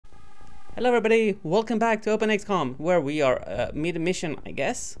Hello everybody, welcome back to Open XCOM, where we are mid-mission, I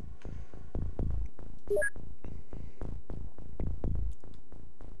guess.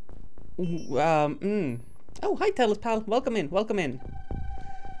 Oh, hi Talos pal, welcome in, welcome in.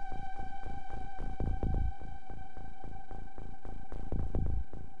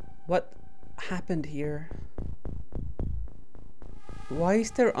 What happened here? Why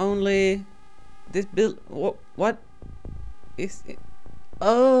is there only this build? What is it?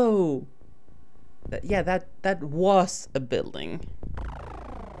 Oh! Yeah, that was a building.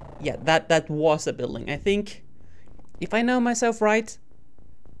 Yeah, that was a building. I think, if I know myself right,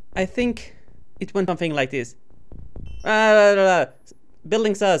 I think it went something like this.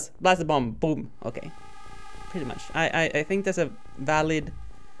 Building sus, blast a bomb, boom. Okay, pretty much. I think that's a valid,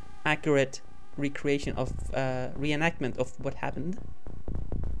 accurate recreation of reenactment of what happened.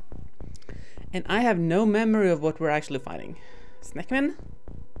 And I have no memory of what we're actually fighting. Snackman?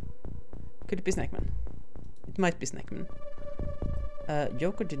 Could it be Snackman? It might be Snackman.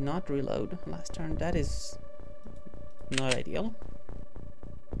 Joker did not reload last turn. That is not ideal.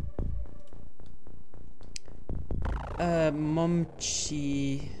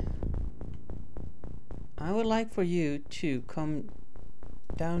 Momchi, I would like for you to come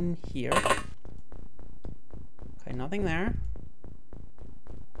down here. Okay, nothing there.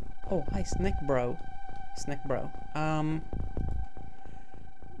 Oh, hi, Snack Bro. Snack Bro.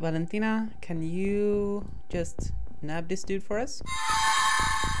 Valentina, can you just nab this dude for us?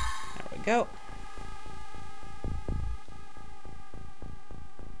 There we go.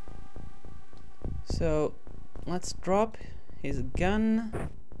 So let's drop his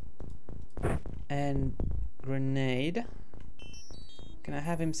gun and grenade. Can I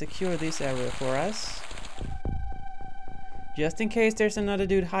have him secure this area for us? Just in case there's another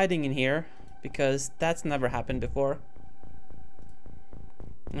dude hiding in here, because that's never happened before.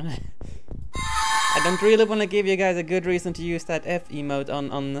 I don't really want to give you guys a good reason to use that F emote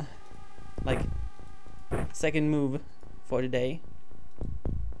on like second move for the day.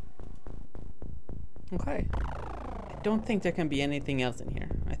 Okay. I don't think there can be anything else in here.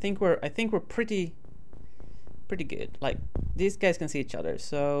 I think we're pretty good. Like, these guys can see each other.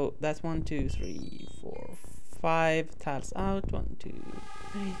 So that's 1, 2, 3, 4, 5 tiles out. 1, 2,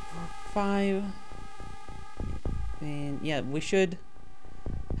 3, 4, 5. And yeah, we should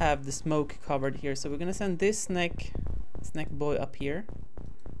have the smoke covered here. So we're gonna send this snack boy up here.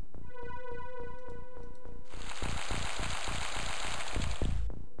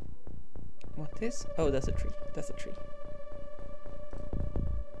 What is? Oh, that's a tree. That's a tree.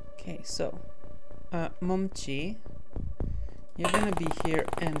 Okay, so Momchi, you're gonna be here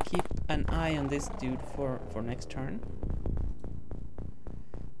and keep an eye on this dude for next turn.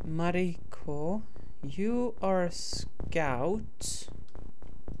 Mariko, you are a scout.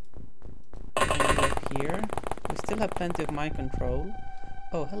 Up here. We still have plenty of mind control.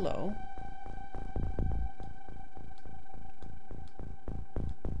 Oh, hello.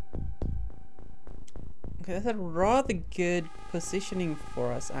 Okay, that's a rather good positioning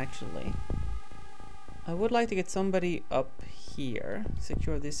for us, actually. I would like to get somebody up here.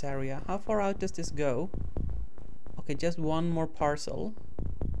 Secure this area. How far out does this go? Okay, just one more parcel.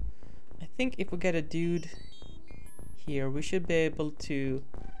 I think if we get a dude here, we should be able to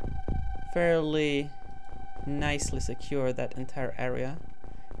fairly nicely secure that entire area.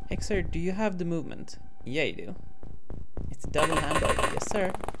 Xer, do you have the movement? Yeah, you do. It's a double hamburger. Yes,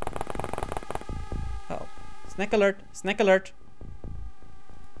 sir. Oh. Snack alert! Snack alert!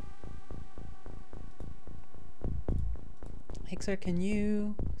 Xer, can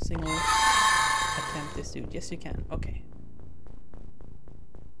you single attempt this dude? Yes, you can. Okay.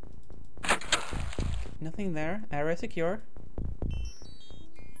 Nothing there. Area secure.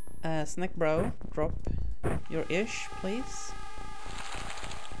 Snack Bro, drop your ish, please.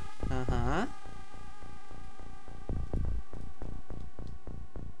 Uh-huh.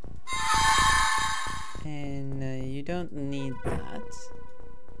 And you don't need that.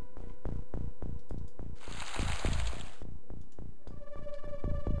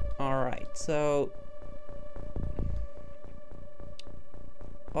 Alright, so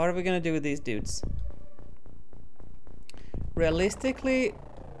what are we gonna do with these dudes? Realistically,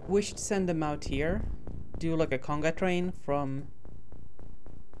 we should send them out here. Do like a conga train from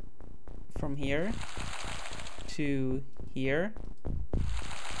here to here.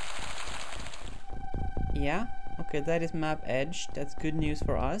 Yeah, okay, that is map edge. That's good news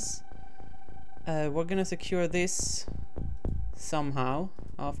for us. We're gonna secure this somehow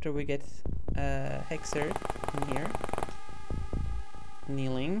after we get Hexer in here.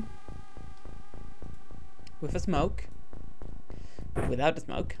 Kneeling. With a smoke. Without the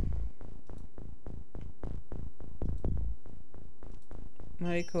smoke.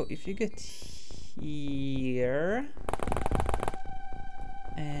 Mariko, if you get here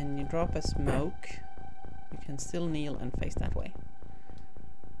and you drop a smoke, you can still kneel and face that way.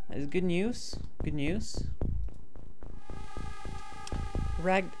 That is good news. Good news.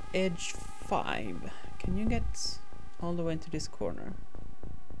 Ragged Edge 5. Can you get all the way into this corner?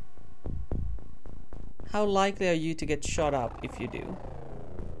 How likely are you to get shot up if you do?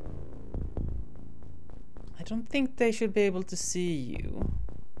 I don't think they should be able to see you.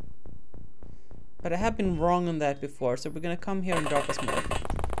 But I have been wrong on that before, so we're gonna come here and drop a smoke.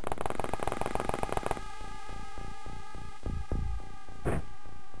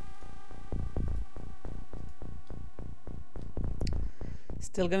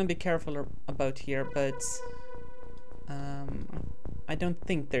 Still gonna be careful about here, but I don't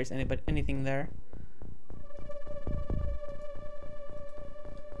think there's anything there.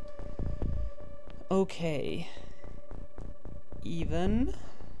 Okay. Even.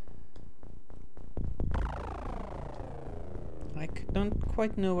 I don't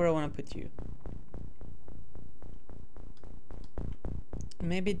quite know where I want to put you.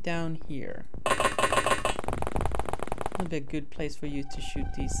 Maybe down here. Would be a good place for you to shoot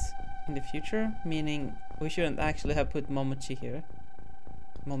these in the future, meaning we shouldn't actually have put Momochi here.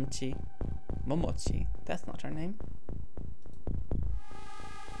 Momochi, that's not her name.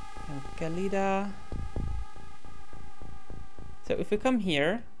 And Galida. So if we come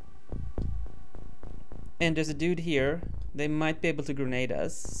here and there's a dude here, they might be able to grenade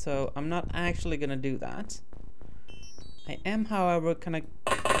us, so I'm not actually gonna do that. I am, however, gonna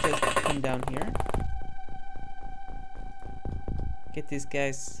just come down here. Get these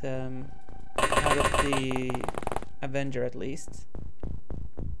guys out of the Avenger at least.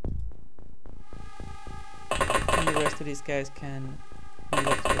 And the rest of these guys can move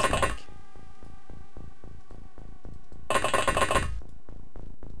up to the back.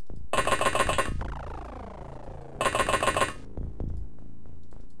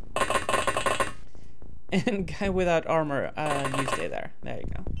 And guy without armor, you stay there. There you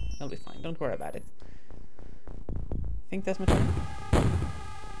go. That'll be fine. Don't worry about it. I think that's my turn.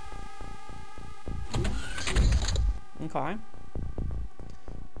 Okay.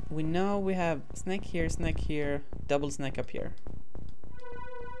 We know we have snake here, double snake up here.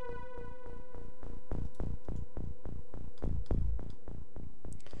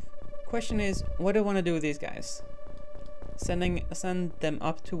 Question is, what do I want to do with these guys? Send them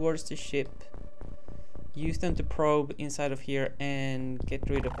up towards the ship. Use them to probe inside of here and get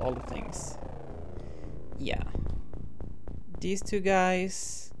rid of all the things. Yeah. These two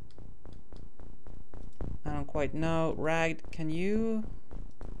guys, I don't quite know. Ragged, can you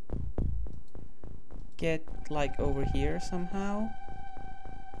get like over here somehow?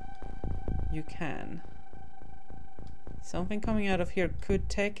 You can. Something coming out of here could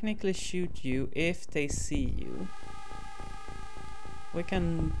technically shoot you if they see you. We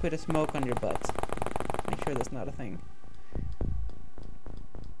can put a smoke on your butt. Make sure that's not a thing.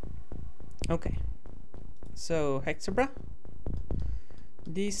 Okay. So, Hexabra.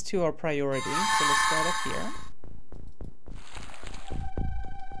 These two are priority, so let's start up here.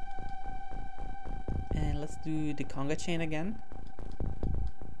 And let's do the conga chain again.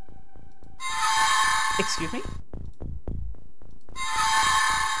 Excuse me?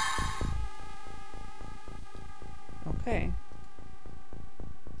 Okay.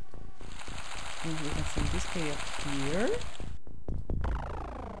 And we can send this guy up here.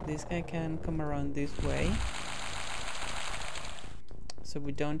 This guy can come around this way. So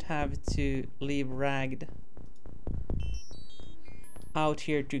we don't have to leave Ragged out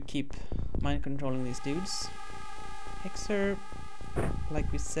here to keep mind controlling these dudes. Hexer, like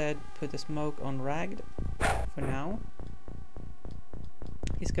we said, put a smoke on Ragged for now.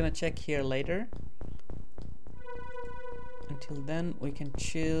 He's gonna check here later. Until then, we can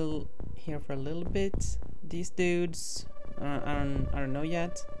chill here for a little bit. These dudes, I don't know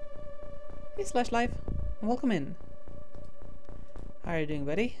yet. Hey, Slash Life, welcome in. How are you doing,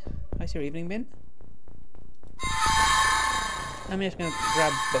 buddy? How's your evening been? I'm just gonna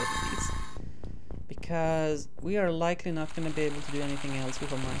grab both of these because we are likely not gonna be able to do anything else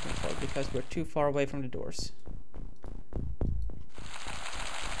before mind control because we're too far away from the doors.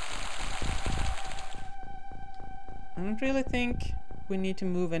 I don't really think we need to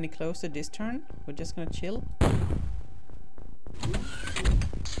move any closer this turn. We're just gonna chill.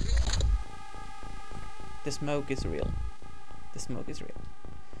 The smoke is real. The smoke is real.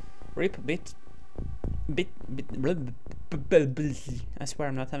 Rip bit. I swear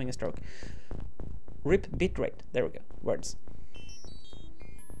I'm not having a stroke. Rip bit rate. There we go. Words.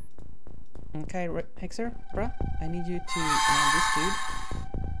 Okay, Hexer, bruh, I need you to land this dude.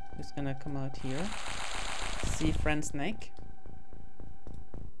 Who's gonna come out here. See friend's neck.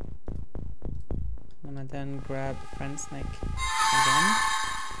 I'm gonna then grab friend's neck again.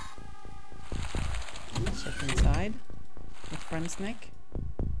 Check inside the friend's neck.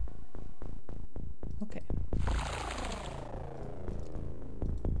 Okay.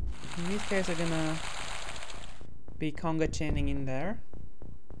 And these guys are gonna be conga chaining in there.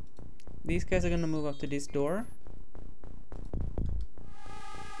 These guys are gonna move up to this door.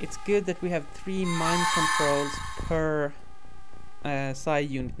 It's good that we have 3 mind controls per side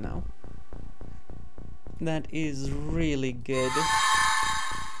unit now. That is really good.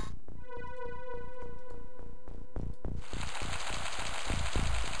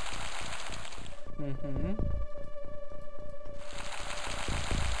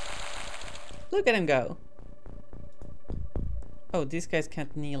 Look at him go. Oh, these guys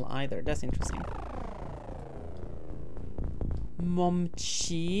can't kneel either. That's interesting.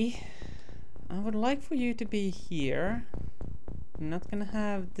 Momchi, I would like for you to be here. I'm not gonna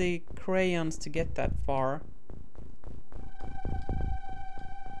have the crayons to get that far.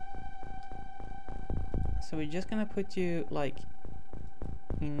 So we're just gonna put you like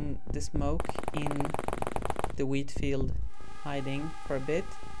in the smoke in the wheat field, hiding for a bit.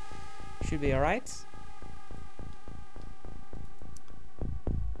 Should be alright.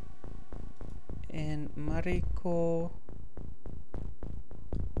 And Mariko,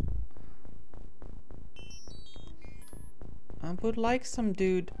 I would like some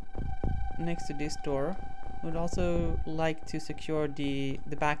dude next to this door. Would also like to secure the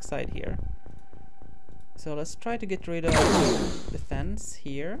backside here. So let's try to get rid of the fence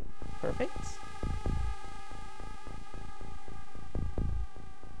here. Perfect.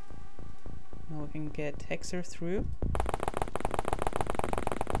 Now we can get Hexer through.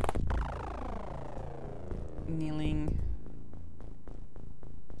 Kneeling.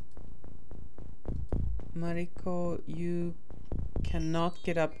 Mariko, you cannot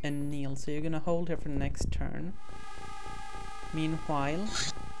get up and kneel, so you're gonna hold her for the next turn. Meanwhile,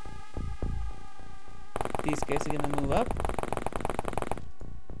 these guys are gonna move up.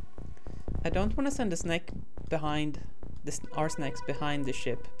 I don't want to send the snake behind our snakes behind the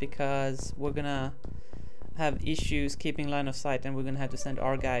ship, because we're gonna have issues keeping line of sight, and we're gonna have to send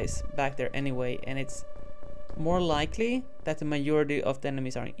our guys back there anyway, and it's more likely that the majority of the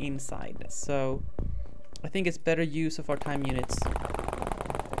enemies are inside. So I think it's better use of our time units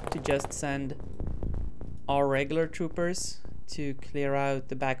to just send our regular troopers to clear out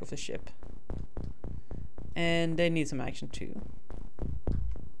the back of the ship. And they need some action too.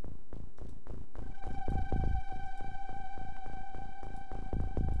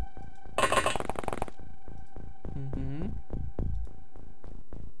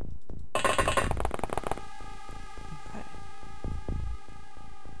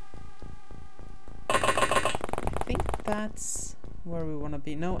 That's where we want to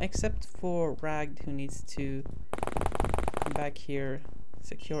be. No, except for Ragd, who needs to come back here,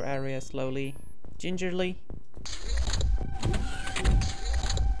 secure area slowly, gingerly.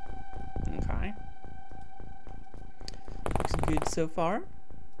 Okay. Looks good so far.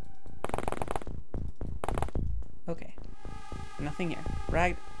 Okay. Nothing here.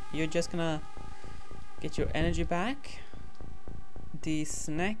 Ragd, you're just gonna get your energy back. These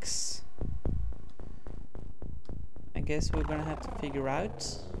snacks, I guess we're gonna have to figure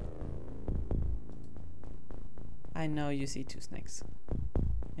out. I know you see 2 snakes.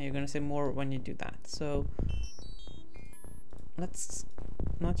 And you're gonna say more when you do that. So let's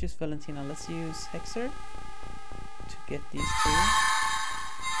not use Valentina, let's use Hexer to get these 2.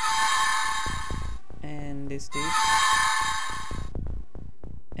 And this dude.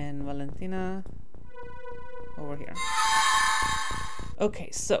 And Valentina over here.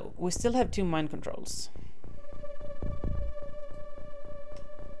 Okay, so we still have 2 mind controls.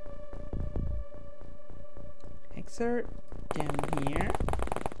 Hexer down here.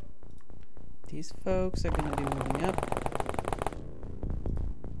 These folks are gonna be moving up.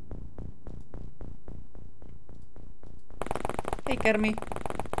 Hey Kermi,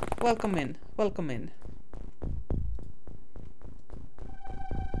 welcome in, welcome in.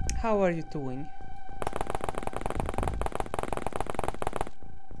 How are you doing?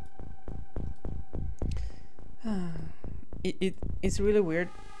 It's really weird.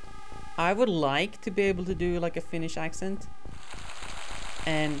 I would like to be able to do like a Finnish accent,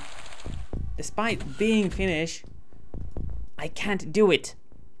 and despite being Finnish, I can't do it.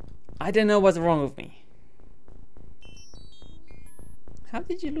 I don't know what's wrong with me. How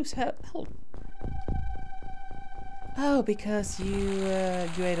did you lose health? Oh, because you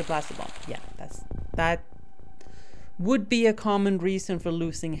ate a blaster bomb. Yeah, that would be a common reason for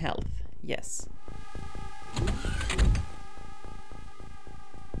losing health. Yes.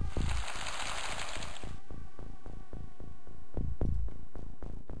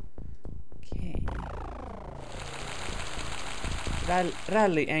 Okay.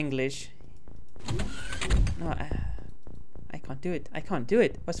 Rally English. No, I can't do it. I can't do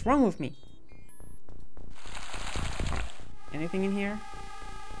it. What's wrong with me? Right. Anything in here?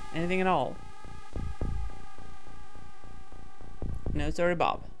 Anything at all? No, sorry,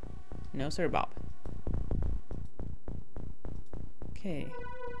 Bob. No, sorry, Bob. Okay.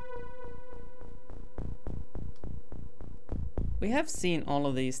 We have seen all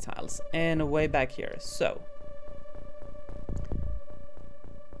of these tiles and way back here, so.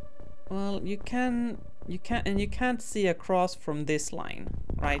 Well, you can't see across from this line,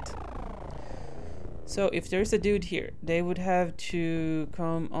 right? So if there's a dude here, they would have to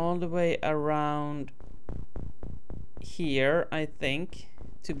come all the way around here, I think,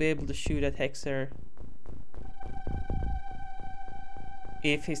 to be able to shoot at Hexer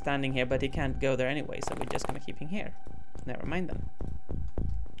if he's standing here, but he can't go there anyway, so we're just gonna keep him here. Never mind then.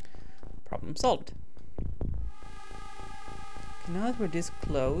 Problem solved. Okay, now that we're this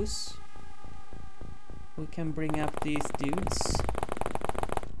close, we can bring up these dudes.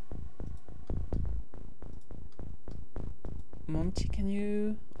 Momchi, can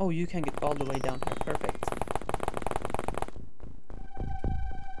you... Oh, you can get all the way down here. Perfect.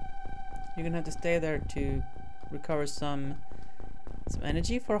 You're gonna have to stay there to recover some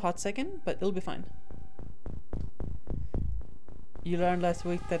energy for a hot second, but it'll be fine. You learned last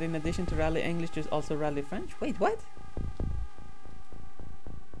week that in addition to Rally English, there's also Rally French. Wait, what?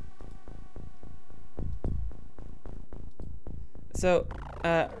 So,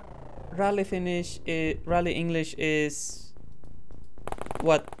 Rally English is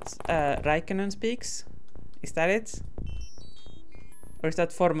what Raikkonen speaks? Is that it? Or is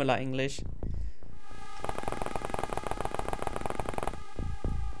that Formula English?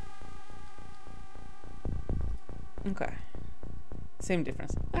 Okay. Same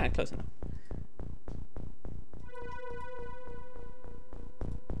difference. Ah, close enough.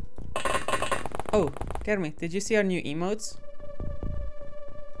 Oh, Kermit, did you see our new emotes?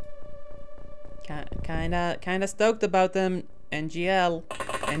 Kinda stoked about them. NGL,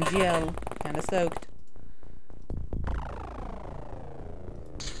 kinda stoked.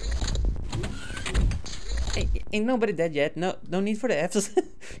 Hey, ain't nobody dead yet. No need for the F's.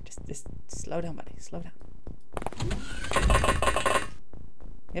 just slow down, buddy. Slow down.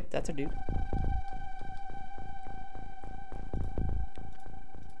 Yep, that's our dude.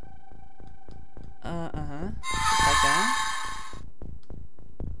 Back down.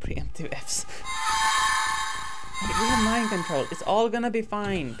 Preemptive F's. Hey, we have mind control. It's all gonna be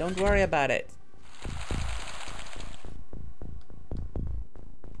fine. Don't worry about it.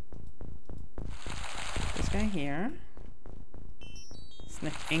 This guy here.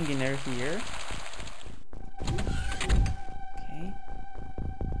 Snack engineer here. Okay.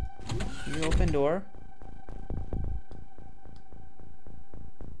 You open door.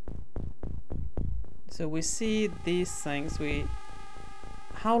 So we see these things.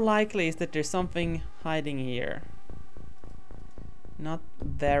 How likely is that there's something hiding here? Not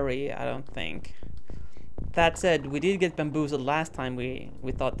very, I don't think. That said, we did get bamboozled last time we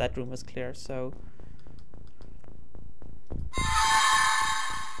thought that room was clear, so...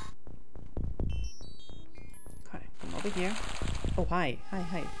 Okay, come over here. Oh, hi.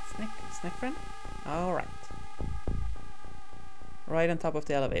 Snack friend? Alright. Right on top of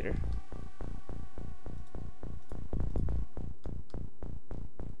the elevator.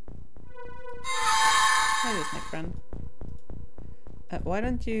 Hi there, snack friend. Why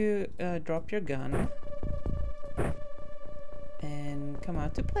don't you drop your gun and come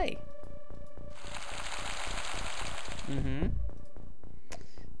out to play?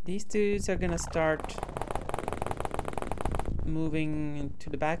 These dudes are gonna start moving to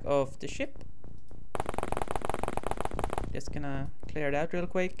the back of the ship. Just gonna clear it out real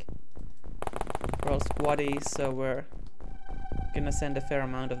quick. We're all squatties, so we're gonna send a fair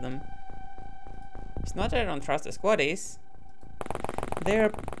amount of them. It's not that I don't trust the squatties.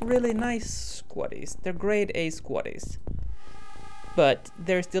 They're really nice squatties. They're grade A squatties. But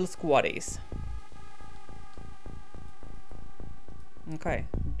they're still squatties. Okay,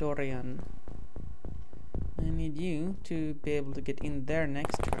 Dorian. I need you to be able to get in there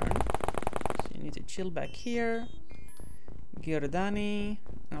next turn. So you need to chill back here. Giordani,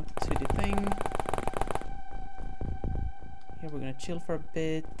 not to the thing. Here we're gonna chill for a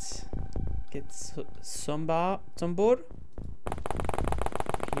bit. get Sombor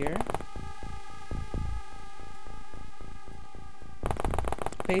here.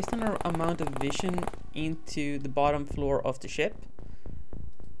 Based on our amount of vision into the bottom floor of the ship,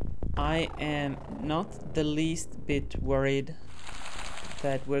 I am not the least bit worried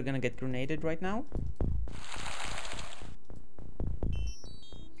that we're gonna get grenaded right now.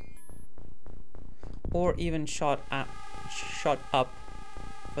 Or even shot up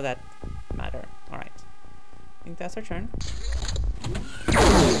for that matter. Alright. I think that's our turn.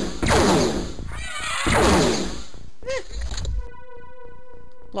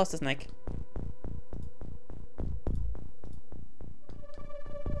 Lost a snake.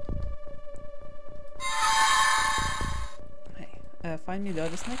 Hey, find me the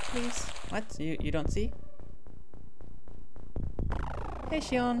other snake, please. What? You don't see? Hey,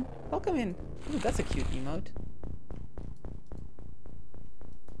 Shion. Welcome in. Ooh, that's a cute emote.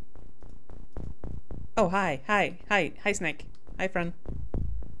 Oh, hi, snake. Hi, friend.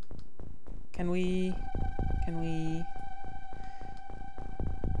 Can we...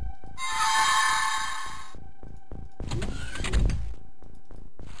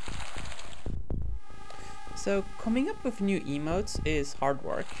 So, coming up with new emotes is hard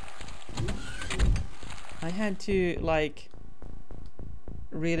work. I had to, like,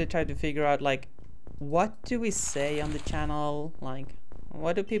 really try to figure out, like, what do we say on the channel? Like,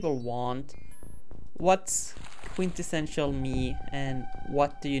 what do people want? What's quintessential me, and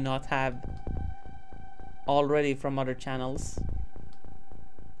what do you not have already from other channels?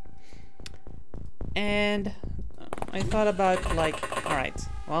 And I thought about, like, alright,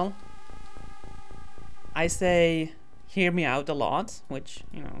 well, I say hear me out a lot, which,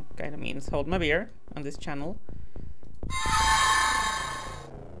 you know, kind of means hold my beer on this channel.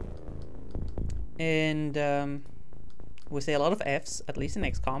 And we say a lot of F's, at least in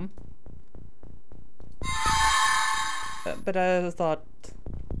XCOM. But I thought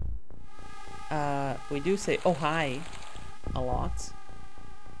we do say oh hi a lot.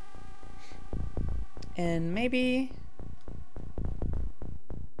 And maybe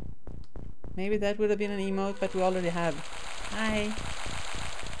that would have been an emote, but we already have hi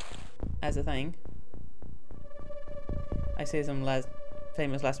as a thing. I say some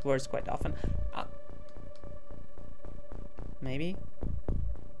famous last words quite often. Maybe?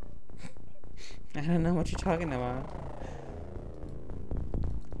 I don't know what you're talking about.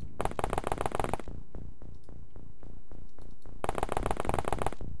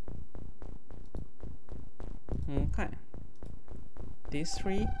 Okay. These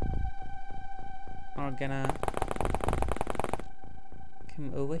three are gonna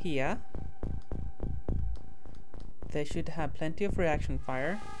come over here. They should have plenty of reaction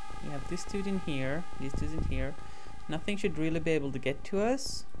fire. We have this dude in here, these dudes in here. Nothing should really be able to get to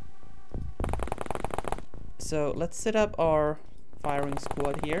us. So let's set up our firing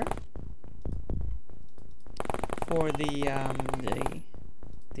squad here for the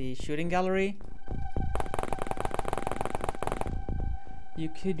shooting gallery. You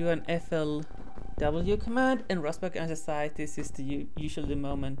could do an FLW command, and Rosberg emphasized this is usually the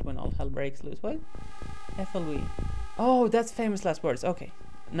moment when all hell breaks loose. What? FLW. Oh, that's famous last words. Okay,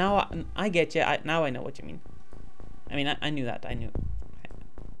 now I get you. Now I know what you mean. I mean, I knew that. I knew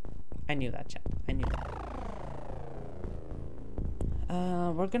that, chat. I knew that.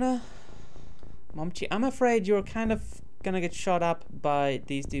 We're gonna... Momchi, I'm afraid you're kind of gonna get shot up by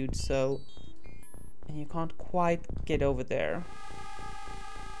these dudes, so... And you can't quite get over there.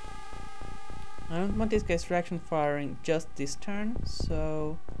 I don't want this guy's reaction firing just this turn,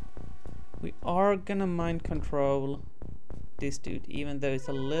 so... We are gonna mind control this dude, even though it's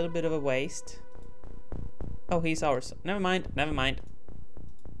a little bit of a waste. Oh, he's ours. Never mind, never mind.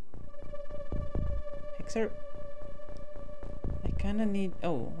 Hexer. I kinda need...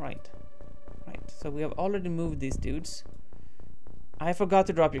 Oh, right. Right, so we have already moved these dudes. I forgot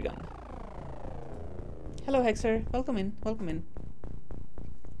to drop your gun. Hello, Hexer. Welcome in, welcome in.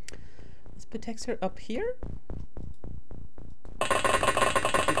 Let's put Hexer up here.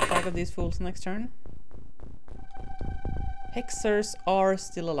 Keep track of these fools next turn. Hexers are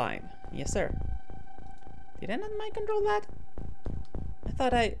still alive. Yes, sir. Did I not mind control that? I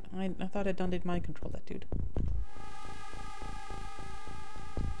thought I done did mind control that dude.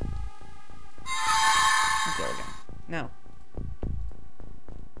 There we go. Now.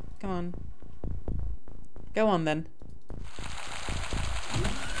 Come on. Go on then.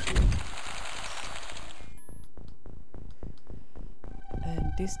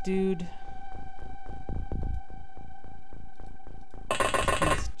 And this dude...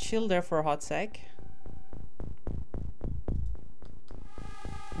 Let's chill there for a hot sec.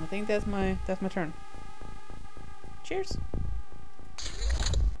 think that's my turn. Cheers.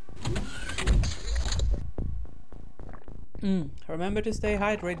 Remember to stay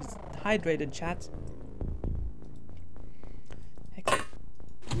hydrated, chat. Excellent.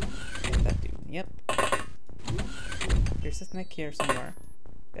 Get that dude. Yep. There's a snake here somewhere.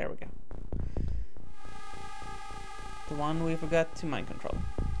 There we go. The one we forgot to mind control.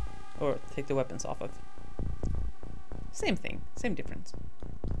 Or take the weapons off of. Same thing, same difference.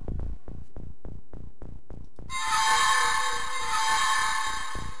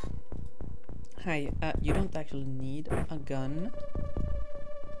 Hi, you don't actually need a gun.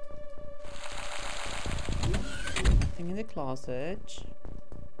 Nothing in the closet.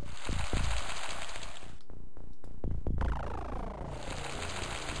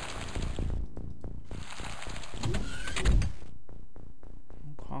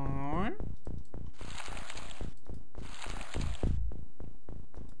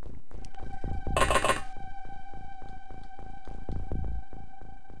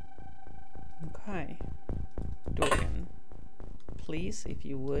 Okay. Dorian, please, if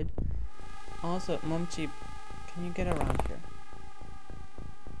you would. Also, Momchi, can you get around here?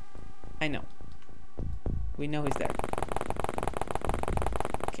 I know. We know he's there.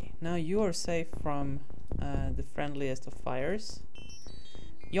 Okay, now you are safe from the friendliest of fires.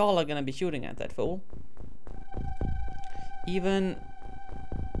 Y'all are gonna be shooting at that fool. Even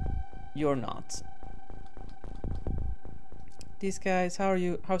you're not. These guys, how are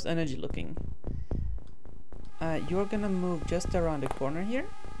you? How's energy looking? You're gonna move just around the corner here.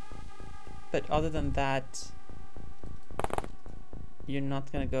 But other than that, you're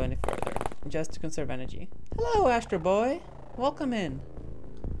not gonna go any further. Just to conserve energy. Hello, Astro Boy. Welcome in.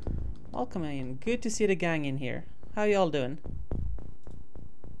 Welcome in. Good to see the gang in here. How y'all doing?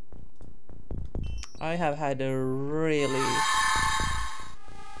 I have had a really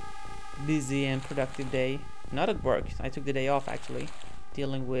busy and productive day. Not at work. I took the day off actually.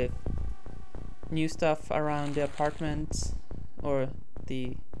 Dealing with new stuff around the apartment. Or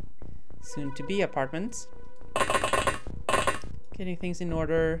the soon-to-be apartments. Getting things in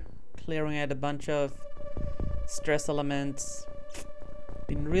order. Clearing out a bunch of stress elements.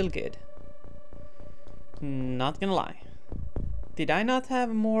 Been real good. Not gonna lie. Did I not have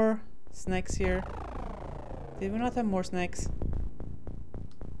more snacks here? Did we not have more snacks?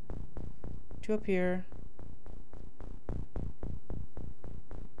 Two up here.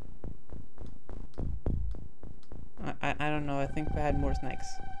 I don't know, I think we had more snacks.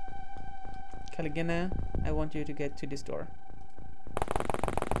 Caligina, I want you to get to this door.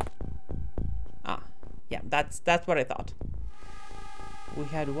 Ah, yeah, that's what I thought. We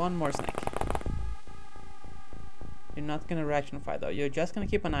had one more snack. You're not gonna reactionify though, you're just gonna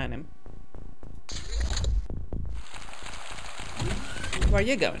keep an eye on him. Where are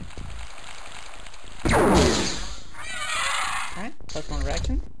you going? Alright, plus one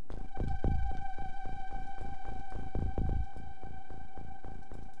reaction.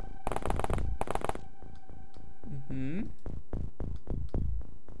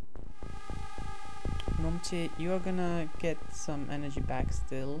 Momchi, you are gonna get some energy back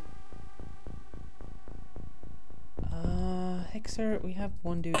still. Hexer, we have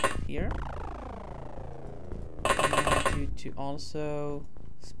one dude here. I want you to also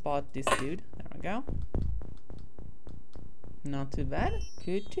spot this dude. There we go. Not too bad.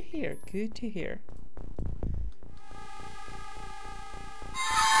 Good to hear. Good to hear.